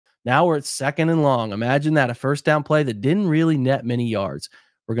Now we're at 2nd and long. Imagine that, a first down play that didn't really net many yards.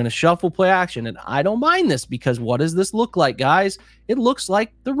 We're going to shuffle play action, and I don't mind this because what does this look like, guys? It looks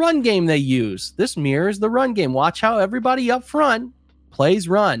like the run game they use. This mirrors the run game. Watch how everybody up front plays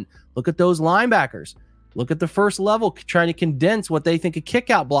run. Look at those linebackers. Look at the first level trying to condense what they think a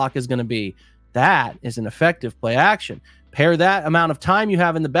kick-out block is going to be. That is an effective play action. Pair that amount of time you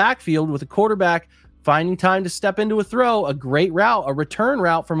have in the backfield with a quarterback finding time to step into a throw, a great route, a return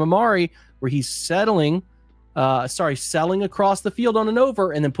route from Amari where he's selling across the field on an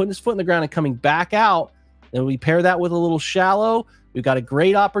over and then putting his foot in the ground and coming back out. Then we pair that with a little shallow. We've got a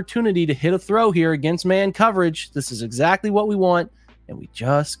great opportunity to hit a throw here against man coverage. This is exactly what we want, and we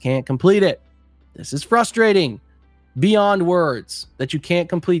just can't complete it. This is frustrating beyond words that you can't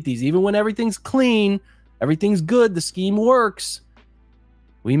complete these. Even when everything's clean, everything's good, the scheme works,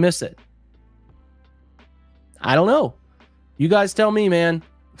 we miss it. I don't know. You guys tell me, man.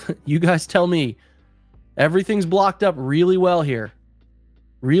 You guys tell me. Everything's blocked up really well here.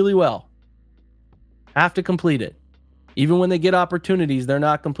 Really well. Have to complete it. Even when they get opportunities, they're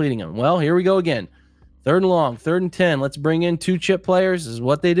not completing them. Well, here we go again. 3rd and long, 3rd and 10. Let's bring in 2 chip players. This is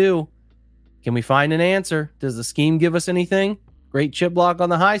what they do. Can we find an answer? Does the scheme give us anything? Great chip block on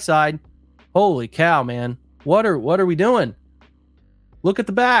the high side. Holy cow, man. What are we doing? Look at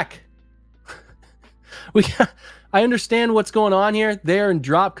the back. I understand what's going on here. They're in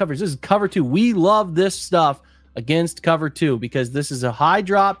drop coverage. This is cover 2. We love this stuff against cover 2 because this is a high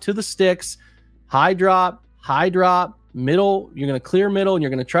drop to the sticks, high drop, middle. You're going to clear middle and you're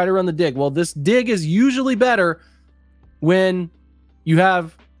going to try to run the dig. Well, this dig is usually better when you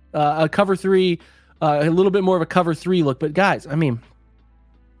have a cover 3, a little bit more of a cover 3 look. But guys, I mean,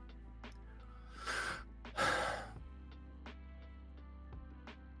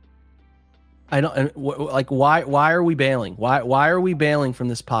 I don't like why are we bailing? Why are we bailing from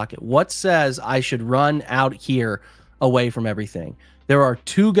this pocket? What says I should run out here away from everything? There are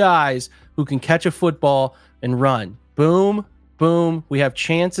 2 guys who can catch a football and run. Boom, boom. We have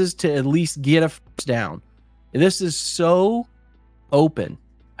chances to at least get a first down. This is so open.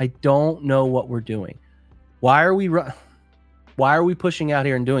 I don't know what we're doing. Why are we pushing out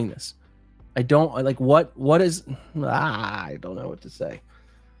here and doing this? I don't like what is I don't know what to say.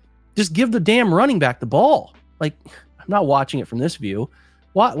 Just give the damn running back the ball. Like, I'm not watching it from this view.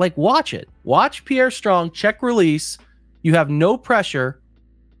 Watch it. Watch Pierre Strong check release. You have no pressure,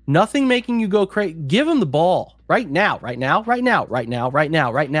 nothing making you go crazy. Give him the ball right now. Like,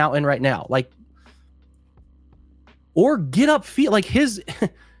 or get up field. Like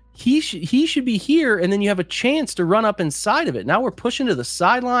he should be here, and then you have a chance to run up inside of it. Now we're pushing to the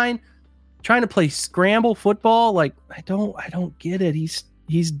sideline, trying to play scramble football. Like, I don't get it.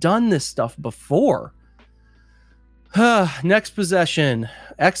 He's done this stuff before. Next possession,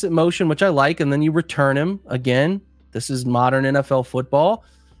 exit motion, which I like, and then you return him again. This is modern NFL football.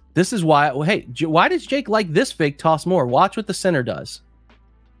 This is why. Hey, why does Jake like this fake toss more? Watch what the center does.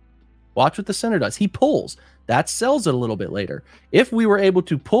 He pulls. That sells it a little bit later. If we were able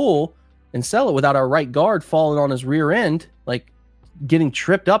to pull and sell it without our right guard falling on his rear end, like getting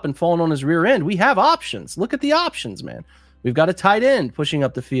tripped up and falling on his rear end, we have options. Look at the options, man. We've got a tight end pushing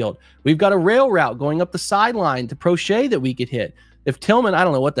up the field. We've got a rail route going up the sideline to Prochet that we could hit. If Tillman, I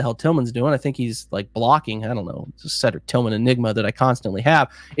don't know what the hell Tillman's doing. I think he's like blocking. I don't know. It's a Cedric Tillman enigma that I constantly have.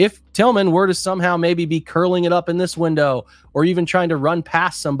 If Tillman were to somehow maybe be curling it up in this window or even trying to run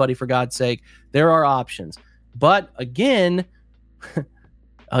past somebody, for God's sake, there are options. But again,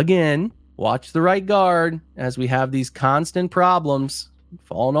 watch the right guard as we have these constant problems.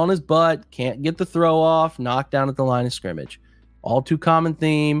 Falling on his butt, can't get the throw off, knocked down at the line of scrimmage. All too common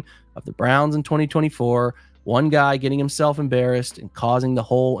theme of the Browns in 2024. One guy getting himself embarrassed and causing the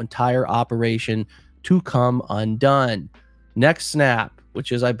whole entire operation to come undone. Next snap,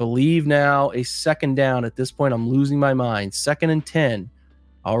 which is, I believe, now a 2nd down. At this point, I'm losing my mind. 2nd and 10.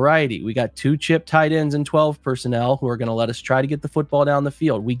 All righty. We got 2 chip tight ends and 12 personnel who are going to let us try to get the football down the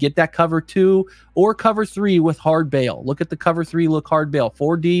field. We get that cover 2 or cover 3 with hard bail. Look at the cover 3, look hard bail.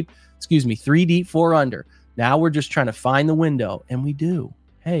 3 deep, 4 under. Now we're just trying to find the window, and we do.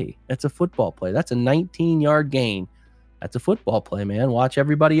 Hey, that's a football play. That's a 19-yard gain. That's a football play, man. Watch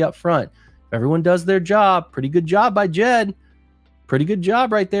everybody up front. If everyone does their job, pretty good job by Jed. Pretty good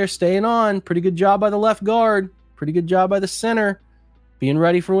job right there, staying on. Pretty good job by the left guard. Pretty good job by the center. Being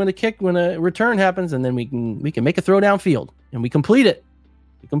ready for when a return happens, and then we can make a throw downfield, and we complete it.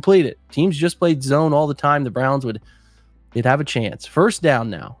 Teams just played zone all the time. The Browns they'd have a chance. 1st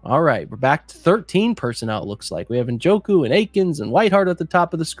down now. All right, we're back to 13 personnel, it looks like. We have Njoku and Akins and Whiteheart at the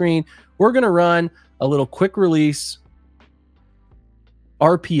top of the screen. We're going to run a little quick release.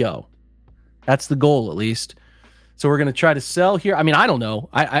 RPO. That's the goal, at least. So we're going to try to sell here. I mean, I don't know.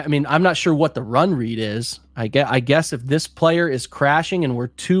 I mean, I'm not sure what the run read is. I guess if this player is crashing and we're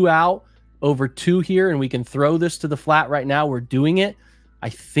 2 out over 2 here and we can throw this to the flat right now, we're doing it. I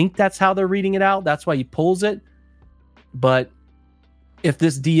think that's how they're reading it out. That's why he pulls it. But if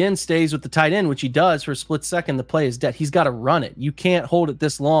this DN stays with the tight end, which he does for a split second, the play is dead. He's got to run it. You can't hold it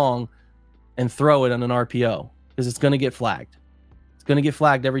this long and throw it on an RPO because it's going to get flagged. It's going to get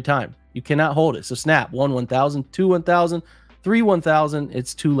flagged every time. You cannot hold it. So snap 1 1,000, 2 1,000, 3 1,000.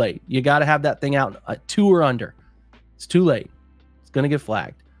 It's too late. You got to have that thing out at 2 or under. It's too late. It's going to get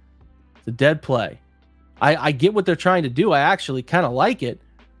flagged. It's a dead play. I get what they're trying to do. I actually kind of like it.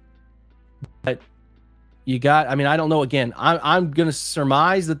 But you got, I mean, I don't know. Again, I'm going to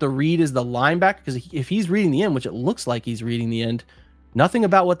surmise that the read is the linebacker, because if he's reading the end, which it looks like he's reading the end, nothing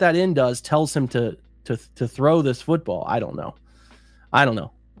about what that end does tells him to throw this football. I don't know.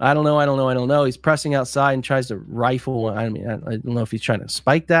 He's pressing outside and tries to rifle. I mean, I don't know if he's trying to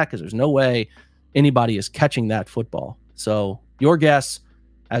spike that, because there's no way anybody is catching that football. So your guess,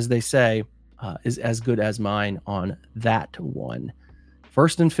 as they say, is as good as mine on that one.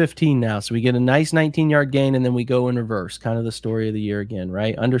 1st and 15 now. So we get a nice 19-yard gain, and then we go in reverse. Kind of the story of the year again,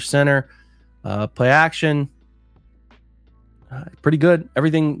 right? Under center, play action. Pretty good.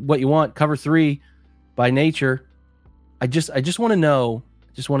 Everything what you want. Cover 3 by nature. I just want to know.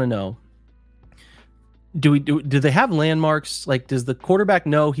 Do they have landmarks? Like, does the quarterback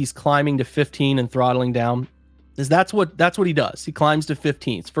know he's climbing to 15 and throttling down? That's what he does. He climbs to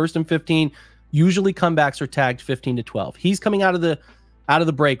 15. It's 1st and 15. Usually comebacks are tagged 15 to 12. He's coming out of the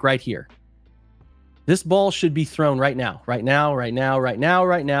break right here. This ball should be thrown right now.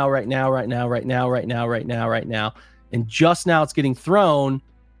 And just now it's getting thrown,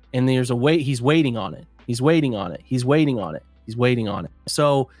 and there's a wait. He's waiting on it.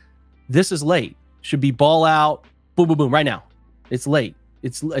 So this is late. Should be ball out. Boom, boom, boom. Right now, it's late.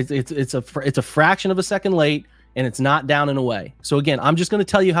 It's a fraction of a second late, and it's not down and away. So again, I'm just going to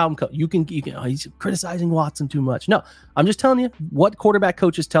tell you how you can. Oh, he's criticizing Watson too much. No, I'm just telling you what quarterback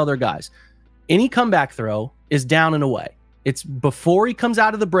coaches tell their guys. Any comeback throw is down and away. It's before he comes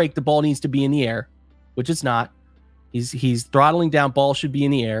out of the break. The ball needs to be in the air, which it's not. He's throttling down. Ball should be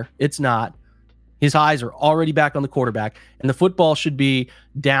in the air. It's not. His eyes are already back on the quarterback, and the football should be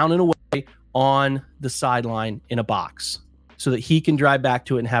down and away on the sideline in a box, so that he can drive back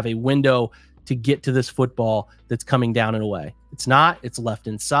to it and have a window to get to this football that's coming down and away. It's not. It's left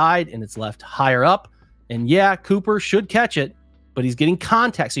inside, and it's left higher up. And yeah, Cooper should catch it, but he's getting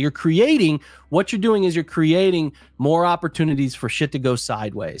contact. So you're creating more opportunities for shit to go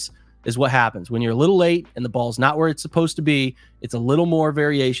sideways, is what happens when you're a little late and the ball's not where it's supposed to be. It's a little more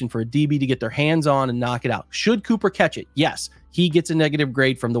variation for a DB to get their hands on and knock it out. Should Cooper catch it? Yes. He gets a negative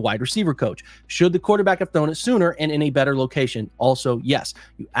grade from the wide receiver coach. Should the quarterback have thrown it sooner and in a better location? Also, yes.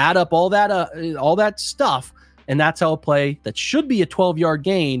 You add up all that stuff, and that's how a play that should be a 12-yard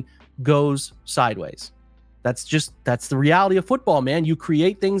gain goes sideways. That's the reality of football, man. You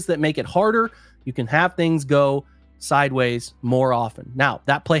create things that make it harder. You can have things go sideways more often. Now,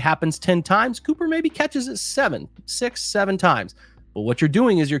 that play happens 10 times. Cooper maybe catches it 6, 7 times. But what you're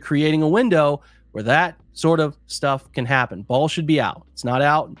doing is you're creating a window where that sort of stuff can happen. Ball should be out. It's not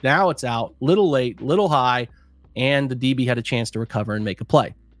out. Now it's out. Little late, little high, and the DB had a chance to recover and make a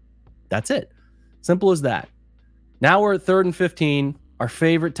play. That's it. Simple as that. Now we're at 3rd and 15, our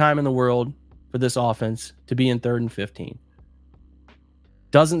favorite time in the world for this offense to be in 3rd and 15.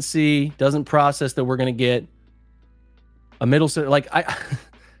 Doesn't process that we're going to get a middle. Like, I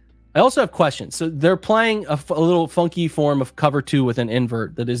also have questions. So they're playing a little funky form of cover 2 with an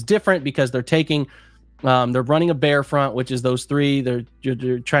invert that is different, because they're taking, they're running a bear front, which is those 3. They're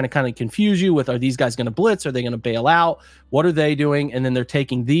trying to kind of confuse you with, are these guys going to blitz? Are they going to bail out? What are they doing? And then they're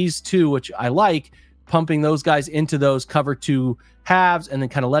taking these 2, which I like, pumping those guys into those cover 2 halves, and then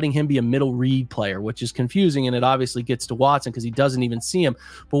kind of letting him be a middle read player, which is confusing. And it obviously gets to Watson because he doesn't even see him.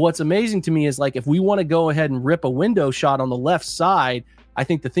 But what's amazing to me is, like, if we want to go ahead and rip a window shot on the left side, I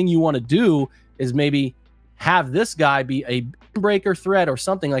think the thing you want to do is maybe have this guy be a breaker threat or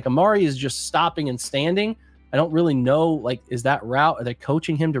something. Like, Amari is just stopping and standing. I don't really know, like, is that route? Are they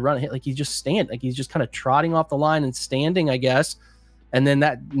coaching him to run a hit? Like, he's just he's just kind of trotting off the line and standing, I guess. And then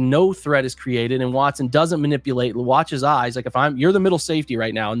that no threat is created, and Watson doesn't manipulate. Watch his eyes. Like, you're the middle safety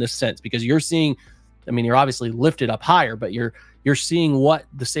right now in this sense, because you're seeing, I mean, you're obviously lifted up higher, but you're seeing what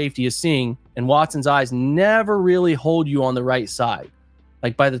the safety is seeing, and Watson's eyes never really hold you on the right side.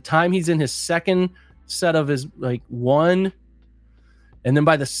 Like, by the time he's in his second set of his, like, 1, And then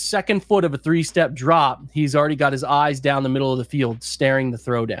by the second foot of a 3-step drop, he's already got his eyes down the middle of the field, staring the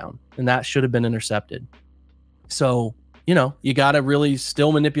throw down. And that should have been intercepted. So, you know, you got to really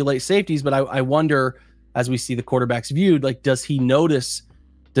still manipulate safeties. But I wonder, as we see the quarterbacks viewed, like, does he notice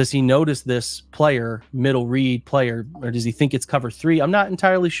this player, middle read player, or does he think it's cover 3? I'm not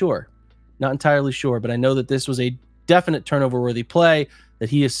entirely sure. Not entirely sure. But I know that this was a definite turnover-worthy play that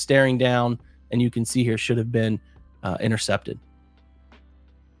he is staring down. And you can see here should have been intercepted.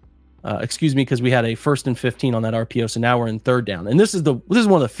 Excuse me, because we had a 1st and 15 on that RPO, so now we're in 3rd down. And this is one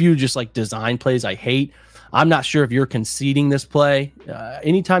of the few just like design plays I hate. I'm not sure if you're conceding this play.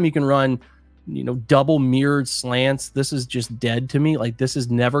 Anytime you can run, you know, double mirrored slants, this is just dead to me. Like, this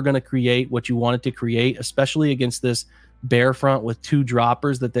is never going to create what you want it to create, especially against this bear front with 2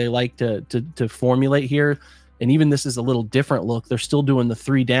 droppers that they like to formulate here. And even this is a little different look. They're still doing the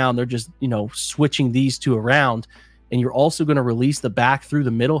 3 down. They're just, you know, switching these 2 around. And you're also going to release the back through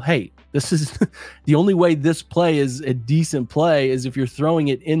the middle. Hey, this is the only way this play is a decent play is if you're throwing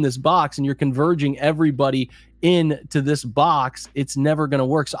it in this box and you're converging everybody into this box. It's never going to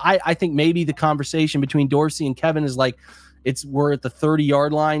work. So I think maybe the conversation between Dorsey and Kevin is like, we're at the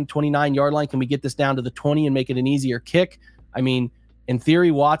 30-yard line, 29-yard line. Can we get this down to the 20 and make it an easier kick? I mean, in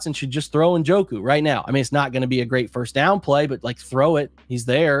theory, Watson should just throw Njoku right now. I mean, it's not going to be a great 1st down play, but like, throw it. He's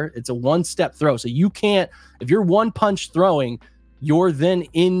there. It's a 1-step throw. So you can't, if you're 1-punch throwing, you're then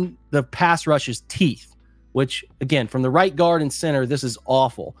in the pass rush's teeth, which again, from the right guard and center, this is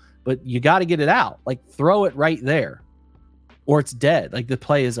awful, but you got to get it out. Like, throw it right there or it's dead. Like, the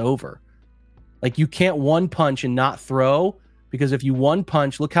play is over. Like, you can't 1-punch and not throw, because if you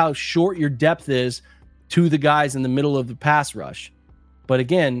 1-punch, look how short your depth is to the guys in the middle of the pass rush. But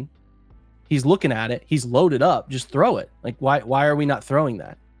again, he's looking at it. He's loaded up. Just throw it. Like, why are we not throwing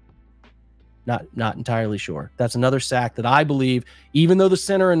that? Not entirely sure. That's another sack that I believe, even though the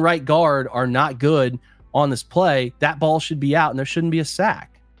center and right guard are not good on this play, that ball should be out and there shouldn't be a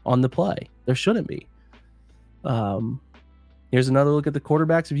sack on the play. There shouldn't be. Here's another look at the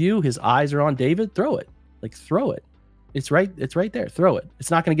quarterback's view. His eyes are on David. Throw it. Like, throw it. It's right there. Throw it.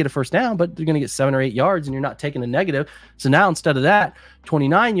 It's not going to get a 1st down, but they're going to get 7 or 8 yards and you're not taking a negative. So now instead of that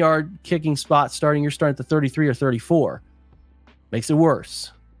 29-yard kicking spot starting, you're starting at the 33 or 34. Makes it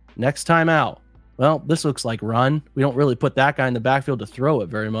worse. Next time out. Well, this looks like run. We don't really put that guy in the backfield to throw it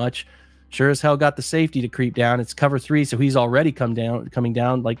very much. Sure as hell got the safety to creep down. It's cover 3, so he's already coming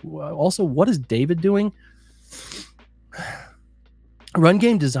down. Like, also, what is David doing? Run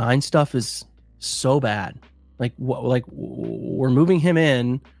game design stuff is so bad. Like, we're moving him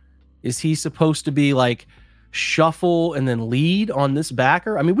in. Is he supposed to be like shuffle and then lead on this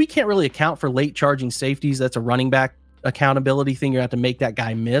backer? I mean, we can't really account for late charging safeties. That's a running back accountability thing. You have to make that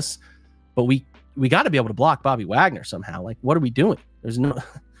guy miss. But we got to be able to block Bobby Wagner somehow. Like, what are we doing? There's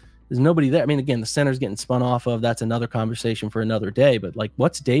nobody there. I mean, again, the center's getting spun off of. That's another conversation for another day. But like,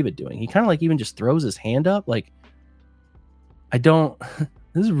 what's David doing? He kind of like even just throws his hand up. Like,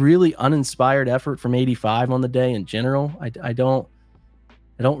 this is really uninspired effort from 85 on the day in general. I don't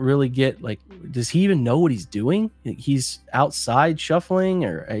really get, like, does he even know what he's doing? He's outside shuffling,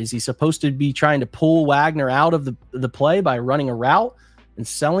 or is he supposed to be trying to pull Wagner out of the play by running a route and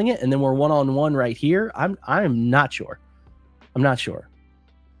selling it? And then we're 1-on-1 right here. I'm not sure. I'm not sure.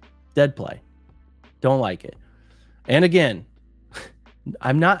 Dead play. Don't like it. And again,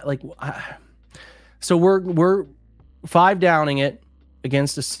 I'm not like, so we're 5 downing it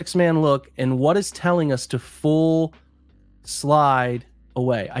against a 6-man look, and what is telling us to full slide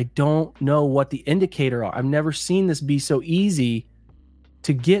away? I don't know what the indicator are. I've never seen this be so easy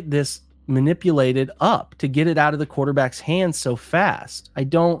to get this manipulated up, to get it out of the quarterback's hands so fast. I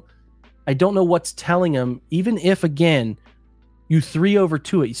don't know what's telling him, even if, again, you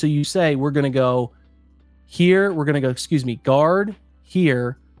 3-over-2 it. So you say, we're going to go here, we're going to go, guard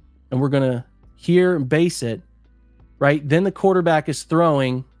here, and we're going to here and base it. Right, then the quarterback is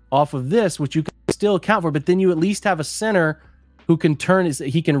throwing off of this, which you can still account for, but then you at least have a center who can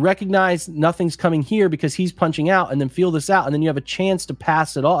he can recognize nothing's coming here because he's punching out, and then feel this out, and then you have a chance to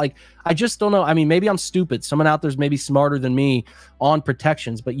pass it all. Like, I just don't know. I mean, maybe I'm stupid. Someone out there's maybe smarter than me on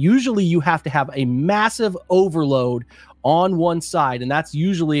protections, but usually you have to have a massive overload on one side, and that's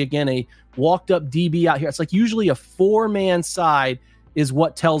usually, again, a walked up DB out here. It's like usually a 4-man side is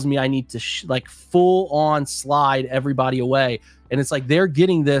what tells me I need to like full on slide everybody away. And it's like they're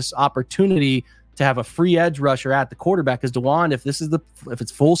getting this opportunity to have a free edge rusher at the quarterback, because DeJuan, if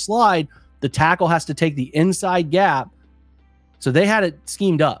it's full slide, the tackle has to take the inside gap. So they had it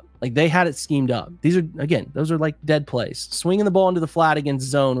schemed up. Like, they had it schemed up. These are, again, those are like dead plays. Swinging the ball into the flat against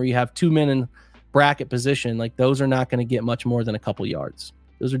zone where you have 2 men bracket position, like those are not going to get much more than a couple yards.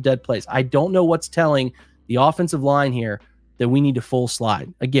 Those are dead plays. I don't know what's telling the offensive line here that we need to full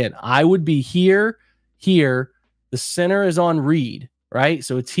slide. Again, I would be here. The center is on read, right?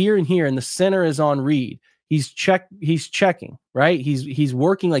 So it's here and here, and the center is on read. He's checking, right? He's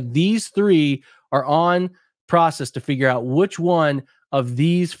working. Like these three are on process to figure out which one of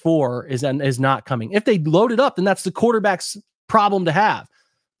these four is not coming. If they load it up, then that's the quarterback's problem to have.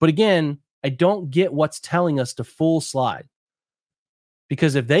 But again, I don't get what's telling us to full slide.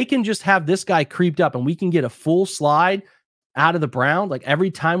 Because if they can just have this guy creeped up and we can get a full slide out of the Brown, like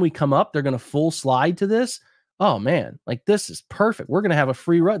every time we come up, they're going to full slide to this. Oh man, like this is perfect. We're going to have a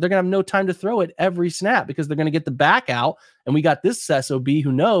free run. They're going to have no time to throw it every snap because they're going to get the back out. And we got this SOB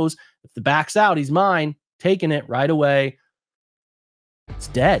who knows if the back's out, he's mine, taking it right away. It's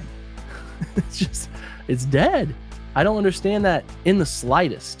dead. It's dead. I don't understand that in the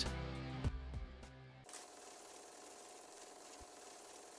slightest.